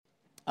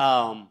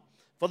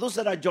For those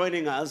that are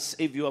joining us,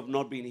 if you have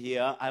not been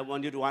here, I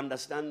want you to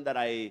understand that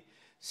I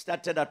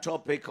started a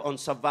topic on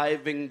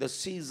surviving the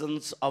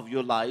seasons of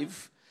your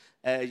life.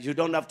 You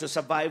don't have to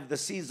survive the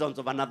seasons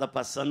of another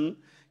person.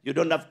 You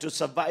don't have to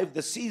survive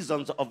the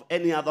seasons of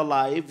any other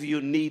life. You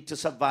need to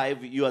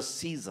survive your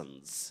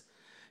seasons.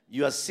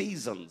 Your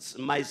seasons.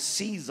 My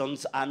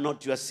seasons are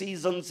not your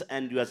seasons,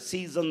 and your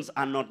seasons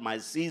are not my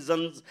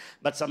seasons.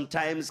 But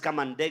sometimes,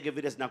 kama ndege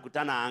vile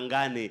zinakutana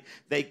angani,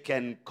 they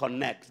can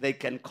connect, they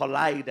can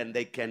collide, and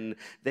they can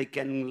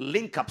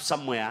link up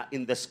somewhere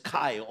in the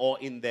sky or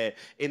in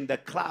the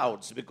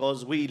clouds,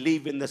 because we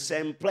live in the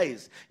same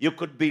place. You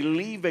could be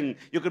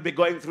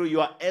going through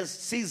your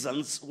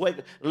seasons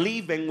with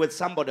living with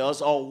somebody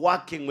else, or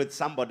working with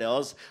somebody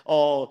else,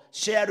 or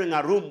sharing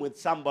a room with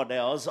somebody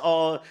else,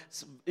 or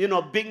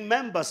being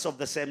members of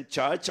the same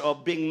church, or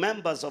being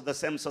members of the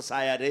same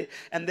society,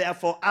 and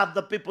therefore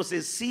other people's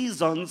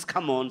seasons,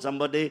 come on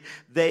somebody,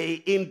 they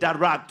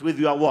interact with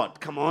your what?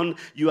 Come on,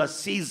 your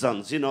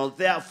seasons,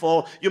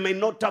 therefore you may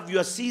not have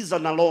your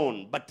season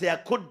alone, but there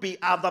could be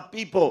other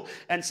people,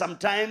 and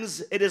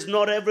sometimes it is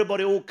not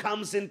everybody who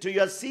comes into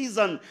your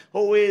season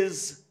who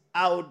is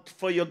out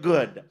for your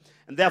good.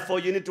 And therefore,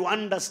 you need to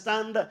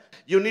understand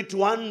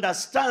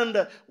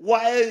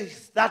why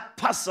that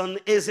person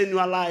is in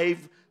your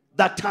life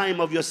that time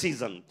of your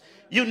season.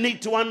 You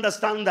need to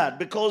understand that,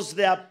 because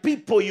there are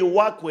people you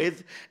work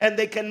with and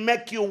they can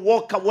make you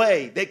walk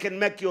away. They can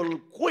make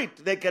you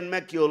quit. They can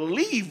make you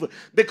leave,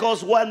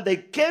 because when they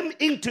came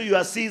into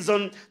your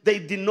season, they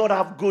did not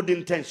have good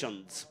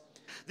intentions.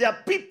 There are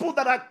people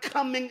that are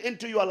coming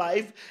into your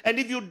life, and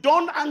if you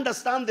don't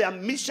understand their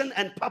mission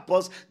and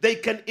purpose, they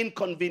can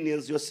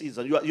inconvenience your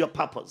season, your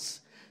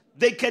purpose.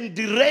 They can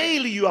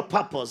derail your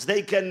purpose.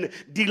 They can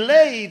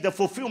delay the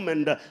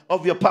fulfillment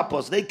of your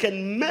purpose. They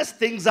can mess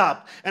things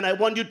up. And I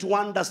want you to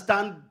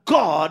understand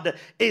God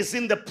is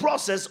in the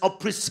process of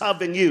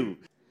preserving you.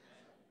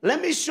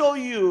 Let me show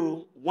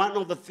you one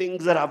of the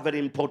things that are very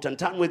important.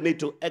 Turn with me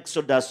to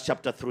Exodus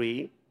chapter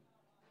 3.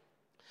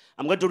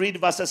 I'm going to read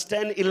verses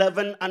 10,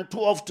 11, and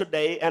 12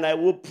 today, and I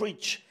will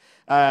preach.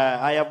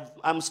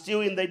 I'm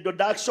still in the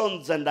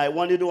introductions, and I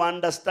want you to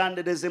understand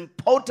it is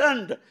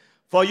important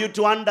for you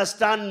to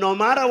understand no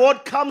matter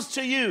what comes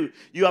to you,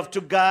 you have to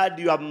guard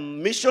your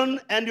mission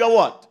and your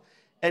what?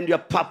 And your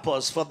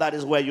purpose, for that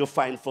is where you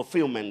find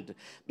fulfillment.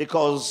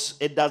 Because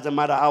it doesn't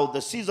matter how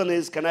the season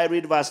is. Can I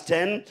read verse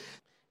 10?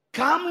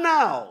 Come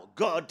now,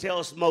 God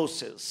tells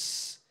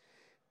Moses.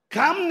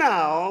 Come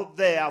now,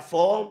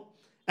 therefore,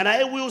 and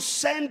I will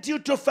send you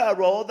to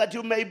Pharaoh, that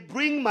you may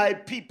bring my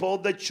people,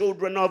 the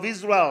children of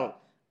Israel,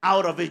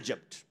 out of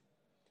Egypt.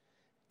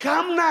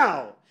 Come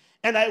now.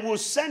 And I will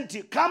send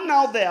you, come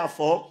now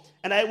therefore,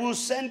 and I will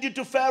send you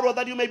to Pharaoh,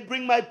 that you may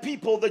bring my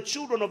people, the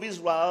children of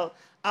Israel,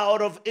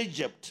 out of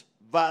Egypt.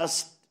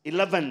 Verse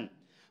 11.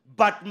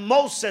 But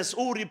Moses,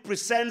 who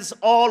represents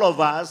all of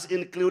us,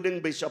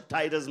 including Bishop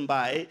Titus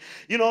Mbai,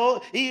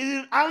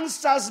 he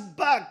answers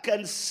back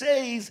and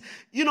says,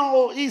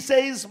 he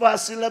says,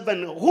 verse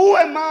 11, who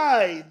am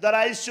I that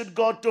I should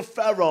go to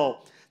Pharaoh,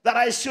 that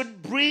I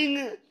should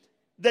bring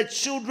the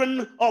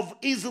children of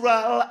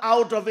Israel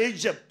out of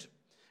Egypt?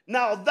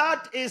 Now,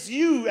 that is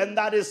you and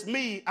that is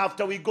me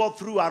after we go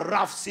through a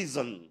rough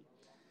season.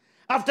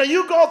 After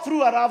you go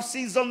through a rough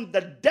season,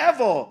 the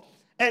devil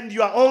and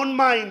your own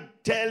mind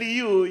tell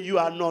you you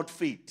are not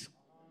fit.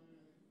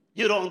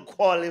 You don't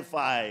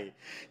qualify.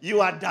 You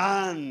are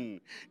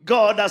done.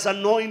 God has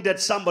anointed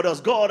somebody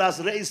else. God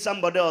has raised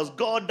somebody else.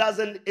 God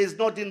is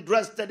not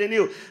interested in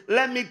you.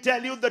 Let me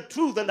tell you the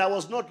truth, and I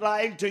was not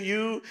lying to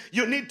you.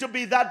 You need to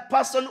be that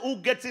person who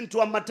gets into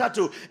a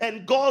matatu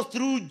and goes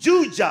through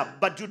Juja,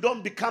 but you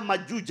don't become a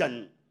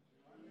Jujan.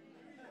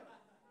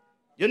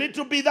 You need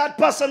to be that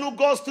person who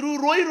goes through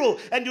Ruiru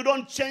and you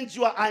don't change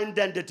your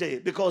identity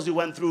because you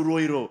went through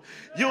Ruiru.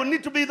 You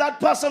need to be that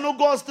person who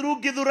goes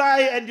through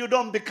Githurai and you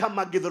don't become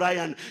a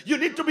Githuraian. You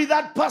need to be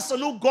that person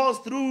who goes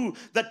through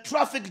the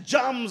traffic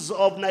jams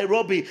of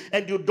Nairobi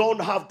and you don't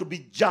have to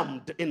be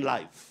jammed in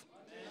life.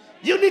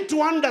 You need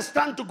to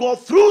understand to go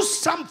through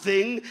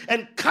something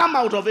and come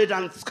out of it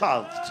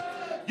unscathed.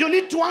 You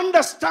need to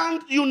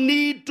understand you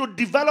need to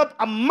develop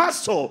a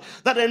muscle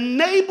that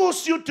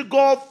enables you to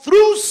go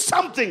through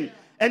something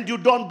and you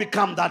don't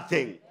become that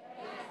thing.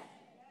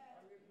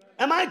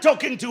 Am I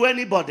talking to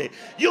anybody?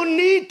 You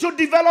need to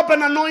develop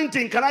an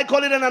anointing. Can I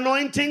call it an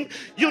anointing?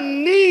 You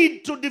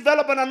need to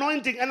develop an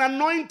anointing. An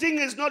anointing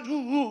is not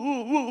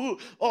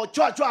or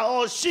chua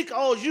or shik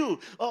or you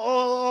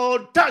or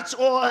touch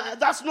or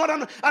that's not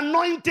an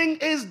anointing.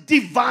 Is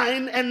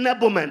divine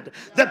enablement.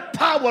 The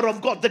power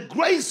of God, the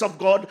grace of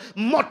God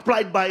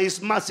multiplied by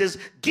his masses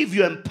give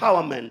you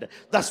empowerment.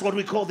 That's what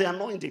we call the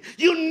anointing.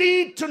 You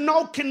need to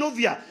know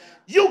Kinuvia.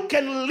 You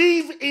can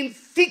live in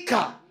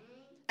Thika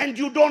and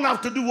you don't have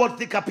to do what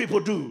Thika people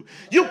do.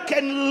 You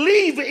can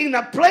live in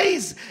a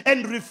place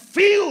and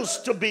refuse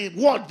to be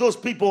what those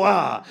people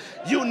are.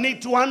 You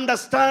need to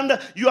understand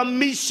your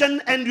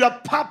mission and your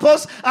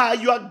purpose are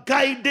your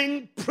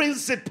guiding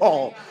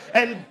principle.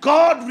 And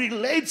God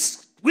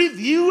relates with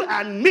you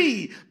and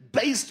me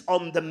based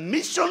on the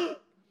mission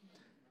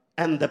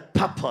and the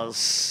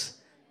purpose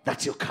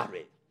that you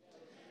carry.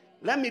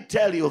 Let me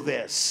tell you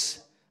this.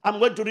 I'm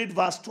going to read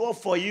verse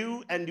 12 for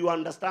you, and you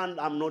understand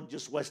I'm not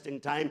just wasting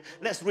time.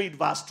 Let's read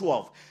verse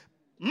 12.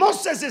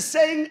 Moses is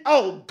saying,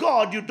 oh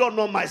God, you don't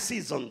know my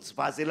seasons.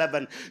 Verse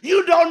 11,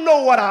 you don't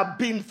know what I've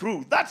been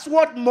through. That's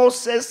what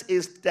Moses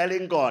is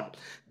telling God.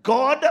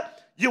 God,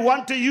 you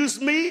want to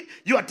use me?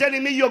 You are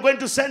telling me you're going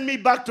to send me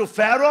back to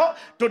Pharaoh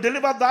to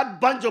deliver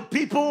that bunch of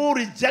people who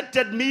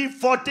rejected me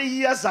 40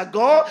 years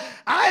ago.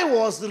 I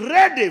was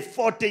ready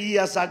 40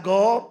 years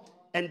ago,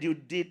 and you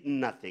did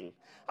nothing.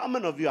 How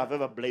many of you have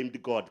ever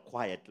blamed God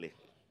quietly?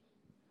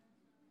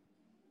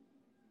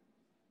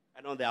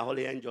 I know there are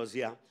holy angels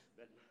here.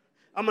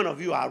 How many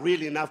of you are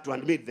real enough to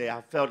admit they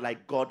have felt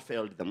like God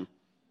failed them?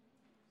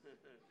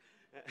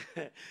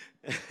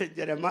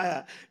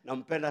 Jeremiah,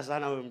 nampenda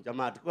sana huyu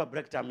mjamaa. Tukua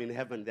break time in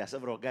heaven. There are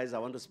several guys I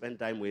want to spend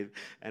time with,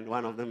 and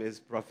one of them is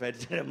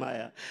Prophet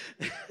Jeremiah.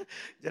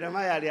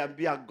 Jeremiah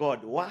aliambia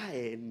God,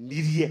 why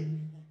nirie?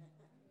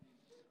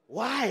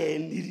 Why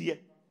nirie?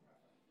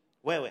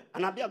 Wewe,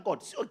 anaambia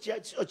God, sio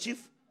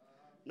chief.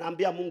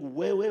 Naambia Mungu,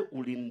 wewe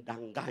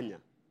ulindanganya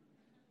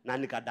na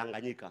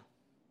nikadanganyika.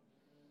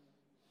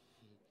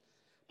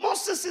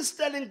 Moses is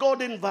telling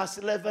God in verse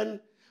 11,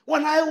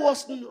 when I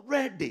wasn't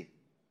ready,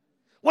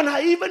 when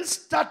I even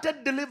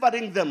started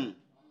delivering them,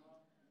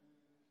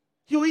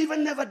 you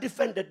even never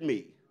defended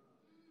me.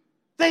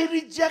 They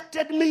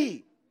rejected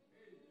me.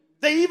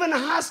 They even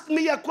asked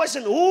me a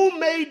question, who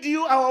made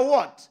you our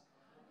what?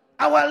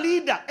 Our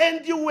leader.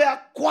 And you were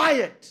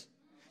quiet.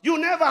 You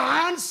never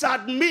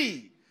answered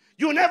me.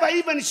 You never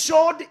even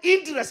showed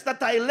interest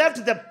that I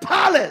left the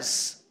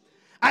palace.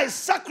 I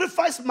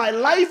sacrificed my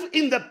life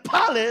in the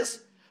palace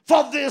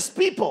for these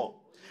people.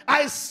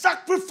 I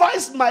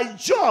sacrificed my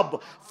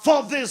job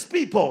for these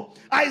people.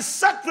 I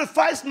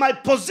sacrificed my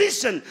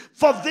position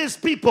for these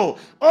people.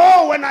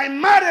 Oh, when I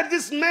married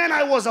this man,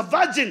 I was a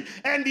virgin,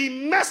 and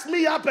he messed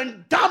me up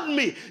and dumped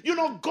me. You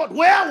know, God,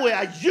 where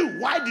were you?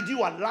 Why did you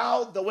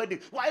allow the wedding?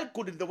 Why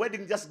couldn't the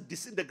wedding just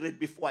disintegrate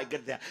before I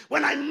get there?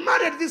 When I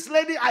married this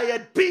lady, I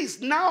had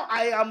peace. Now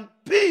I am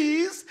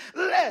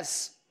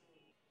peaceless.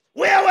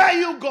 Where were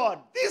you, God?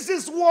 This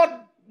is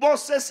what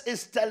Moses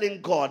is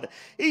telling God.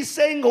 He's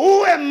saying,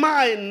 who am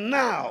I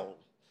now?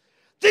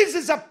 This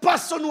is a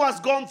person who has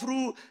gone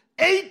through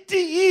 80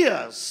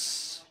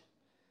 years,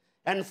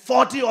 and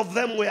 40 of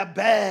them were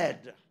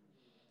bad.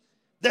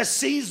 The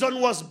season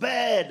was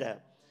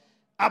bad.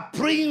 A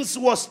prince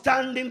was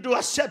turned into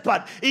a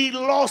shepherd. He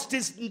lost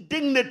his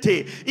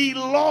dignity. He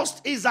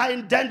lost his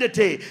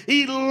identity.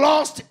 He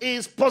lost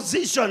his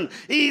position.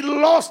 He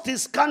lost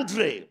his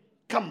country.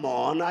 Come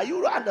on, are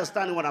you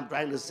understanding what I'm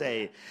trying to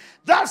say?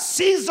 That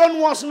season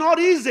was not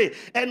easy.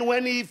 And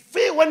when he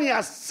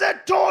has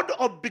settled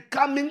of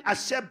becoming a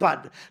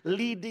shepherd,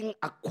 leading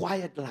a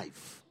quiet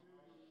life,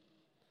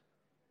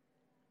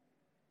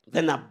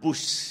 then a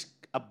bush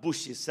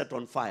is set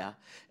on fire,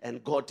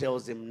 and God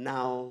tells him,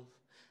 now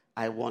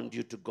I want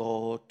you to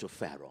go to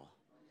Pharaoh.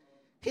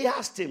 He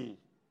asked him,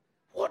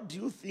 what do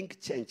you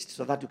think changed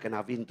so that you can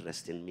have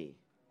interest in me?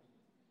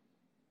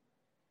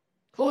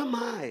 Who am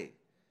I?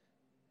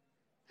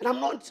 And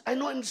I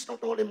know it's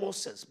not only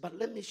Moses, but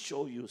let me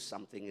show you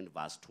something in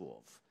verse 12.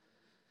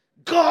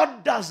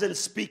 God doesn't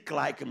speak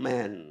like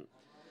men.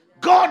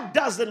 God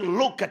doesn't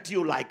look at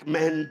you like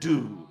men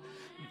do.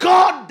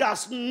 God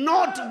does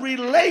not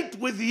relate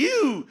with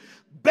you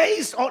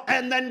based on,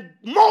 and then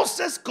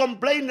Moses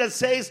complained and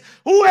says,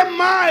 who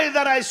am I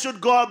that I should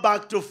go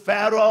back to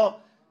Pharaoh?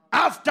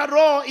 After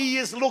all, he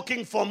is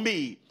looking for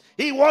me.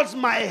 He wants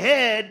my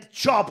head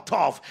chopped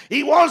off.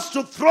 He wants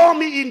to throw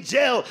me in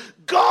jail.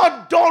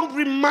 God, don't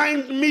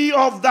remind me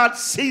of that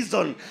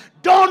season.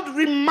 Don't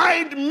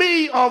remind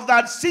me of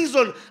that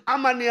season.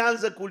 Ama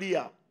nianze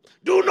kulia.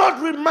 Do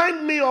not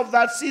remind me of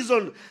that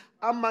season.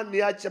 Ama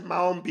niache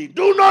maombi.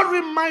 Do not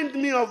remind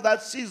me of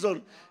that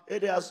season.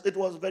 It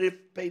was very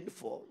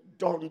painful.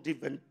 Don't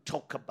even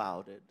talk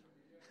about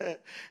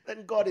it.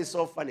 Then God is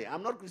so funny.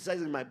 I'm not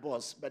criticizing my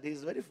boss, but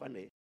he's very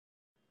funny.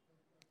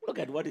 Look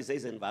at what he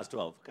says in verse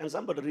 12. Can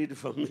somebody read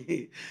for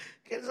me?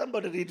 Can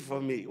somebody read for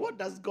me? What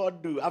does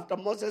God do? After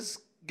Moses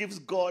gives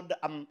God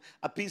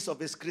a piece of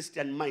his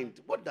Christian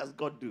mind, what does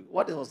God do?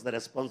 What was the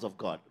response of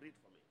God? Read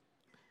for me.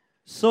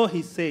 So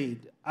he said,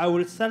 I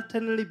will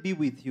certainly be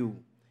with you,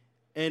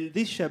 and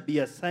this shall be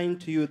a sign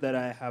to you that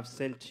I have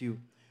sent you.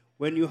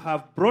 When you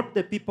have brought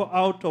the people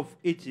out of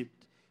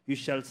Egypt, you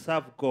shall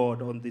serve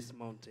God on this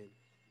mountain.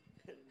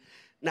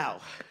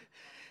 Now,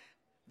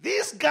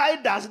 this guy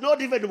does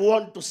not even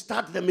want to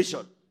start the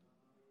mission.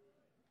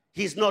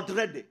 He's not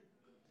ready.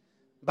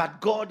 But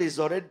God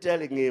is already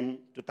telling him,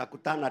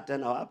 tutakutana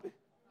tena wapi?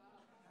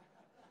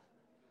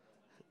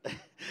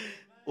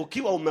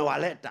 Ukiwa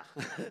umewaleta.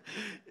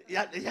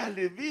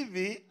 Yani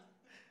vivi,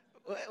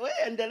 we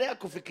endelea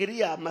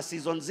kufikiria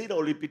masizon zile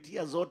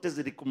ulipitia zote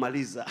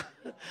zilikumaliza.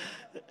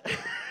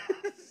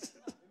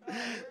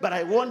 But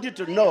I want you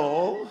to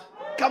know,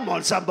 come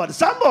on, somebody,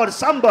 somewhere.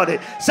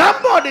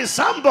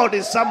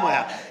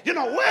 You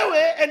know,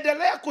 wewe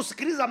endelea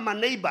kusikiliza my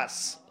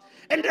neighbors.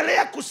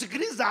 Endelea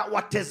kusikiliza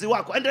watezi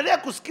wako. Endelea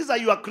kusikiliza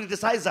your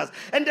criticizers.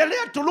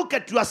 Endelea to look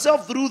at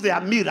yourself through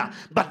their mirror.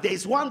 But there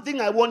is one thing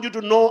I want you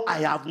to know. I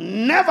have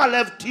never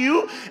left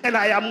you, and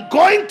I am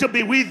going to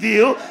be with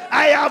you.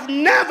 I have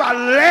never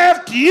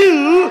left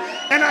you,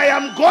 and I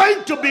am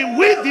going to be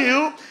with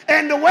you.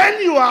 And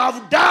when you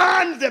have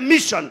done the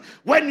mission,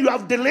 when you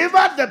have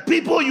delivered the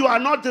people you are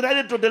not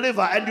ready to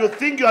deliver, and you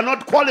think you are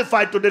not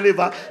qualified to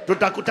deliver,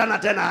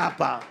 tutakutana tena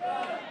hapa.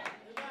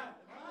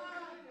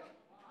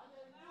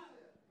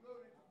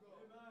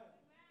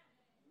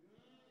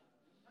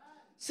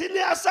 Sini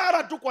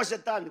hasara tu kwa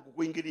shetani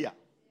kukuingilia.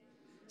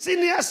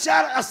 Sini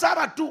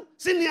hasara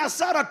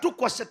tu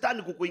kwa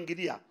shetani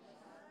kukuingilia.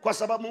 Kwa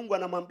sababu Mungu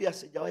anamwambia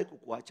sijawahi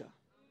kukuacha.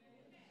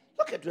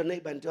 Look at your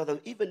neighbor and tell them,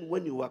 even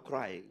when you were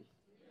crying,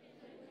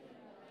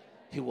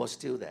 he was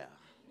still there.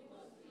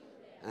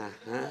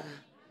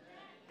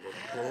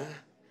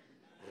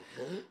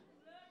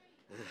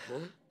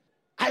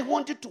 I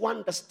want you to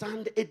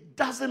understand, it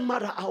doesn't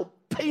matter how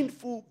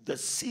painful the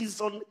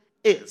season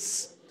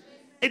is.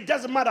 It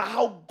doesn't matter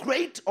how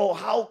great or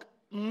how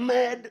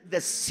mad the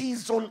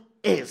season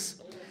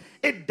is.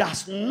 It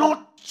does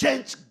not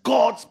change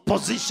God's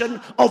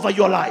position over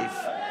your life.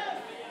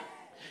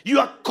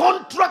 Your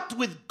contract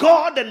with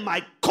God and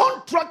my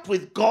contract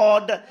with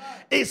God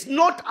is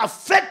not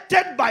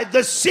affected by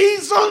the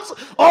seasons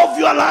of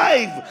your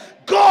life.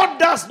 God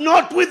does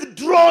not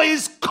withdraw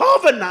his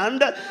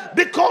covenant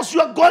because you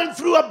are going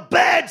through a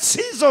bad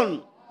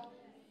season.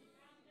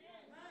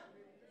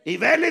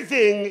 If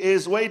anything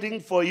is waiting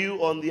for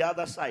you on the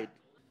other side,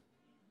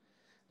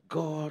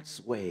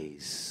 God's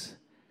ways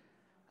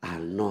are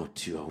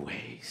not your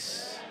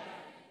ways.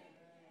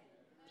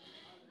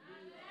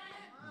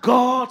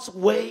 God's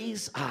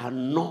ways are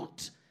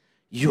not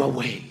your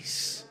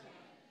ways.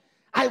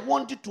 I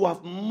want you to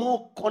have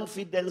more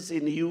confidence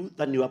in you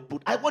than you have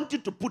put. I want you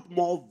to put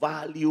more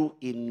value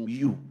in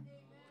you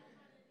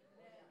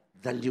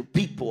than you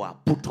people are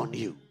put on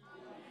you.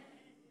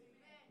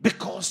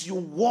 Because you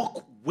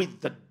walk with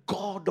the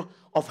God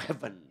of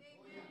heaven.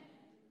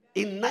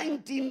 In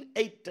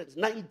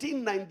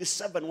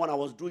 1997, when I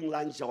was doing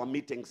lunch hour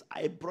meetings,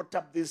 I brought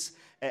up this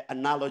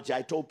analogy.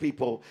 I told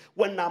people,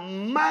 when a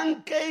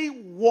monkey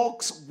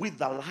walks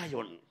with a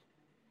lion,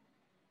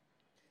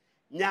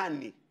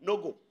 nyani, no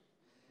go.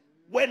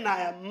 When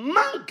a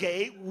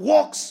monkey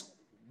walks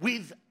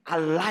with a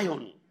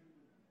lion,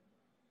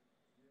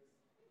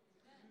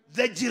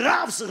 the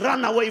giraffes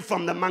run away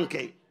from the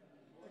monkey.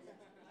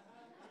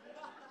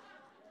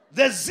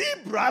 The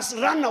zebras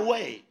run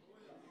away.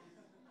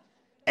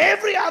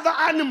 Every other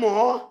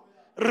animal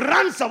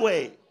runs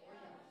away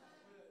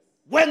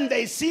when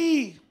they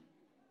see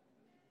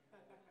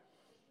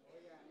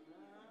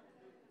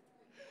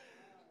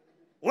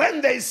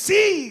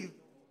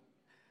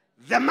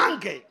the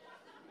monkey.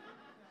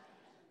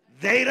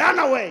 They run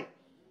away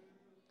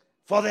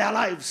for their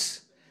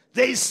lives.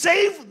 They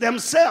save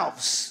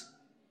themselves.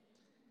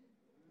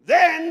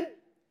 Then,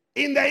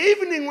 in the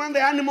evening, when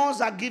the animals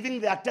are giving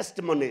their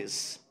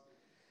testimonies,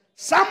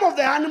 some of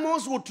the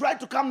animals will try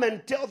to come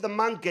and tell the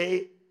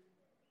monkey,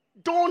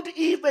 don't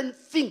even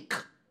think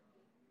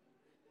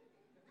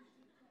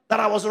that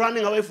I was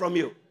running away from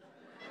you.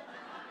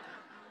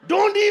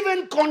 Don't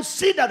even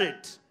consider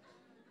it.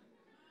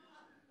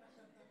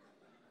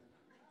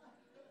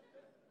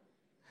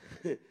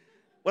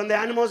 When the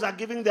animals are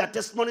giving their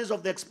testimonies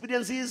of the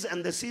experiences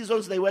and the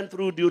seasons they went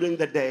through during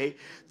the day,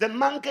 the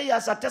monkey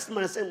has a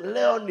testimony saying,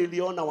 leo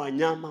niliona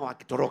wanyama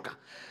wakitoroka.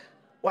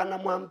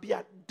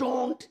 Wanamwambia,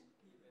 don't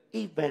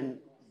even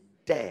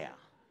dare.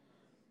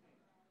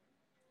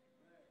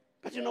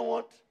 But you know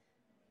what?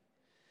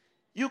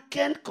 You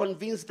can't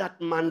convince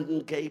that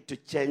monkey to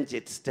change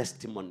its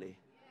testimony.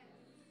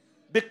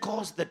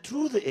 Because the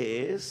truth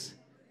is,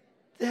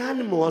 the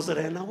animals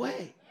ran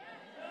away.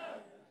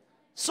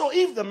 So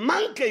if the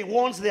monkey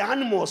wants the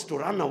animals to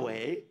run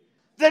away,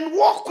 then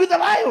walk with the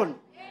lion.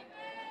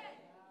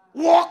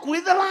 Walk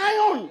with the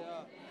lion.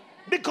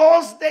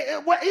 Because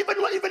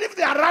even if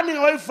they are running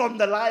away from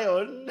the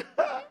lion,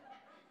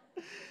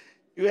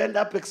 you end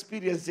up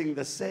experiencing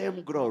the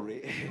same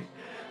glory,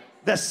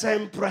 the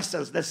same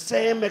presence, the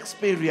same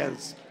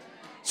experience.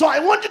 So I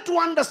want you to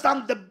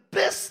understand the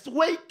best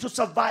way to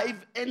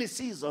survive any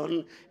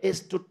season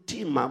is to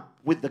team up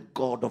with the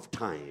God of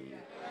time,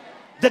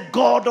 the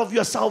God of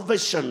your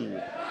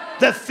salvation,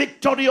 the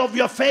victory of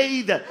your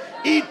faith.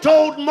 He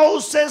told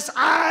Moses,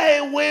 my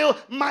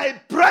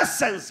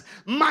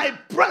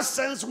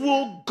presence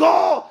will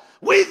go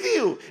with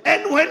you.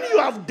 And when you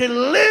have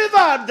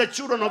delivered the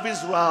children of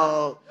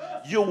Israel,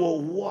 you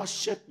will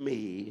worship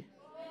me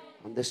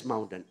on this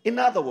mountain. In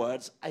other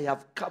words, I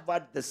have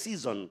covered the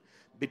season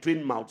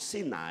between Mount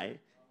Sinai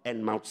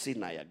and Mount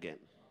Sinai again.